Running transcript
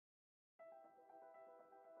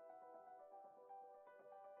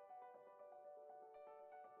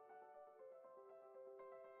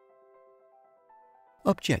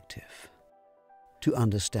Objective: to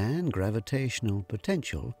understand gravitational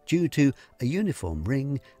potential due to a uniform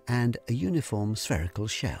ring and a uniform spherical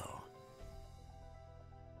shell.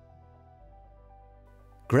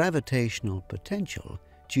 Gravitational potential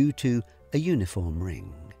due to a uniform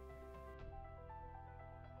ring.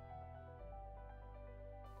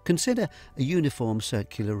 Consider a uniform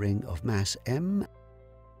circular ring of mass m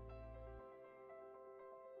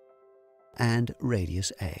and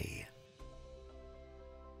radius a.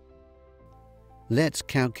 Let's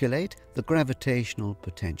calculate the gravitational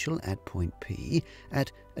potential at point P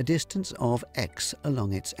at a distance of x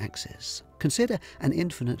along its axis. Consider an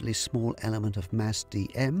infinitely small element of mass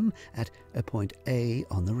dm at a point A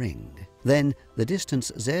on the ring. Then the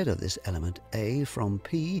distance z of this element A from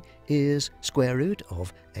P is square root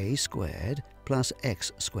of a squared plus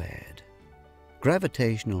x squared.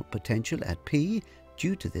 Gravitational potential at P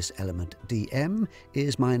due to this element dm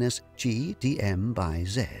is minus g dm by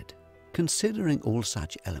z. Considering all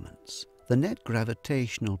such elements, the net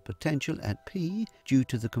gravitational potential at P due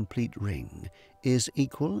to the complete ring is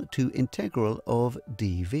equal to integral of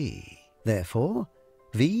dV. Therefore,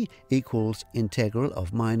 V equals integral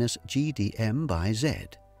of minus g dm by z.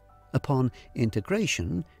 Upon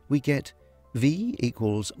integration, we get V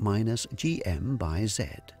equals minus gm by z.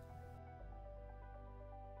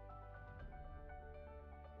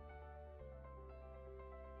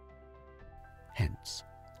 Hence,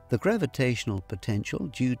 the gravitational potential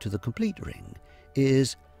due to the complete ring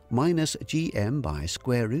is minus gm by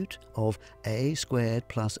square root of a squared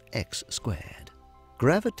plus x squared.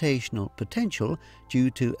 Gravitational potential due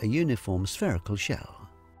to a uniform spherical shell.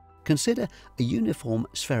 Consider a uniform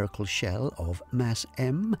spherical shell of mass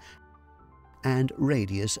m and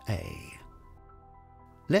radius a.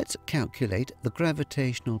 Let's calculate the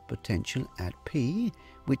gravitational potential at P,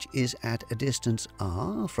 which is at a distance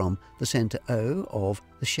r from the center O of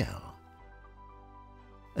the shell.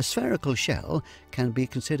 A spherical shell can be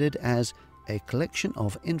considered as a collection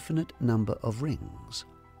of infinite number of rings.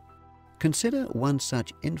 Consider one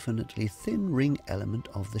such infinitely thin ring element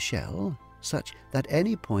of the shell, such that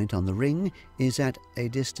any point on the ring is at a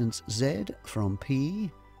distance z from P,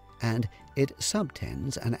 and it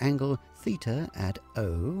subtends an angle theta at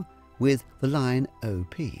O with the line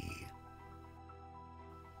OP.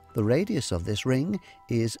 The radius of this ring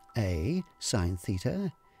is a sine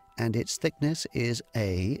theta, and its thickness is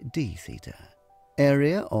a d theta.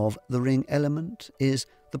 Area of the ring element is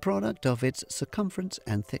the product of its circumference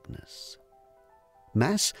and thickness.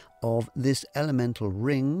 Mass of this elemental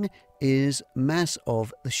ring is mass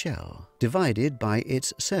of the shell, divided by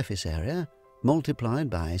its surface area, multiplied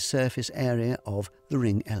by surface area of the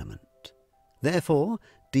ring element. Therefore,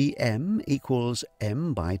 dm equals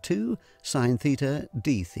m by 2 sine theta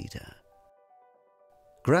d theta.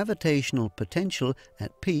 Gravitational potential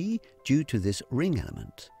at P due to this ring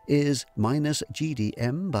element is minus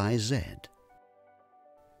gdm by z.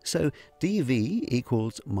 So dv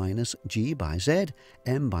equals minus g by z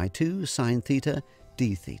m by 2 sine theta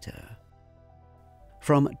d theta.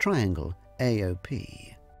 From triangle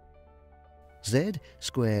AOP, z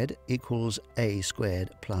squared equals a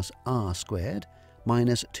squared plus r squared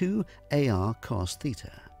minus 2ar cos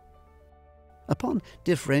theta. Upon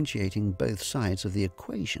differentiating both sides of the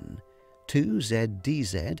equation, 2z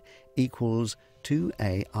dz equals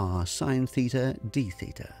 2ar sine theta d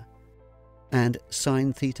theta, and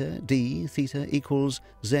sine theta d theta equals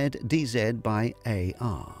z dz by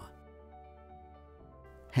ar.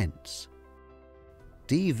 Hence,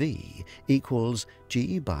 dv equals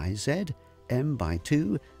g by z m by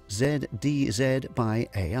 2 z dz by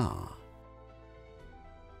ar.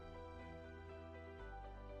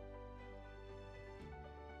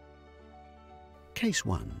 Case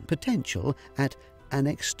 1. Potential at an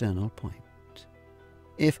external point.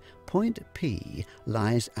 If point P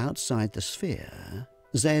lies outside the sphere,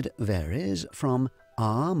 z varies from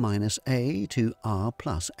r minus a to r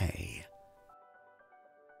plus a.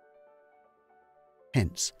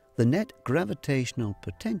 Hence, the net gravitational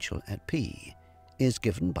potential at P is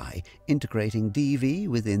given by integrating dv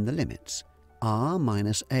within the limits r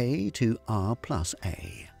minus a to r plus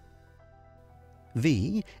a.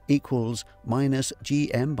 V equals minus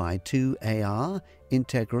gm by 2ar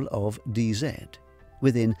integral of dz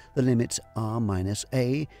within the limits r minus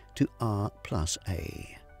a to r plus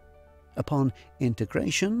a. Upon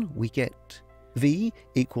integration, we get V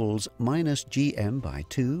equals minus gm by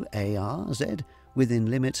 2arz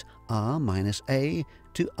within limits r minus a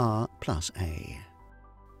to r plus a.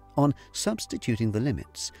 On substituting the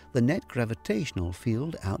limits, the net gravitational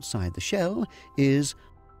field outside the shell is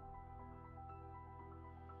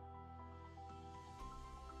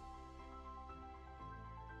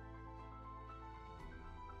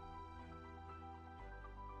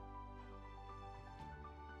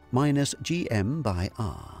minus gm by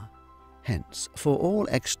r. Hence, for all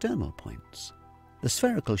external points, the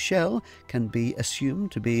spherical shell can be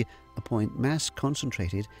assumed to be a point mass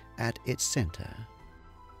concentrated at its centre.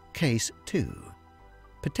 Case 2.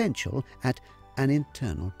 Potential at an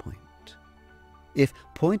internal point. If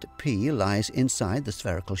point P lies inside the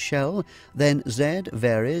spherical shell, then Z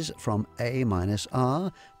varies from A minus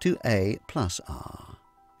R to A plus R.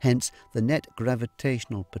 Hence, the net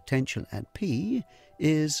gravitational potential at P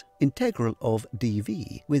is integral of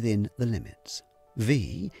dV within the limits.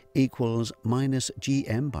 V equals minus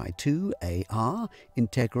gm by 2 AR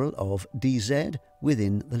integral of dz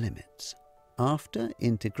within the limits. After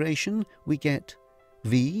integration, we get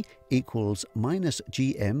V equals minus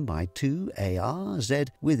gm by 2 AR z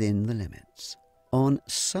within the limits. On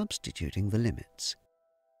substituting the limits,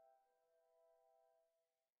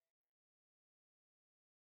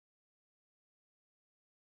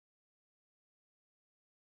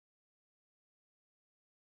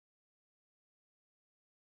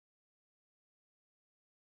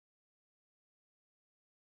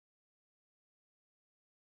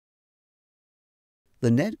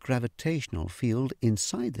 the net gravitational field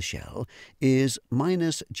inside the shell is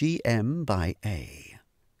minus gm by A.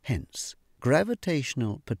 Hence,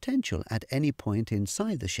 gravitational potential at any point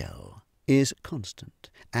inside the shell is constant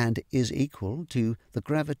and is equal to the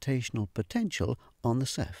gravitational potential on the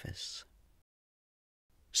surface.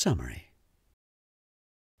 Summary.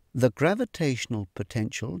 The gravitational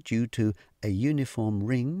potential due to a uniform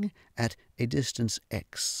ring at a distance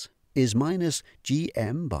x is minus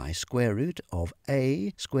gm by square root of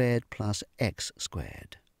a squared plus x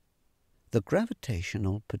squared. The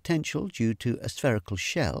gravitational potential due to a spherical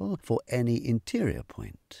shell for any interior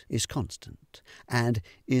point is constant and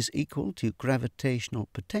is equal to gravitational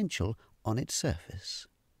potential on its surface.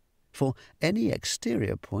 For any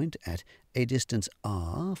exterior point at a distance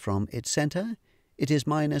r from its centre, it is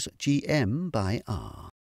minus gm by r.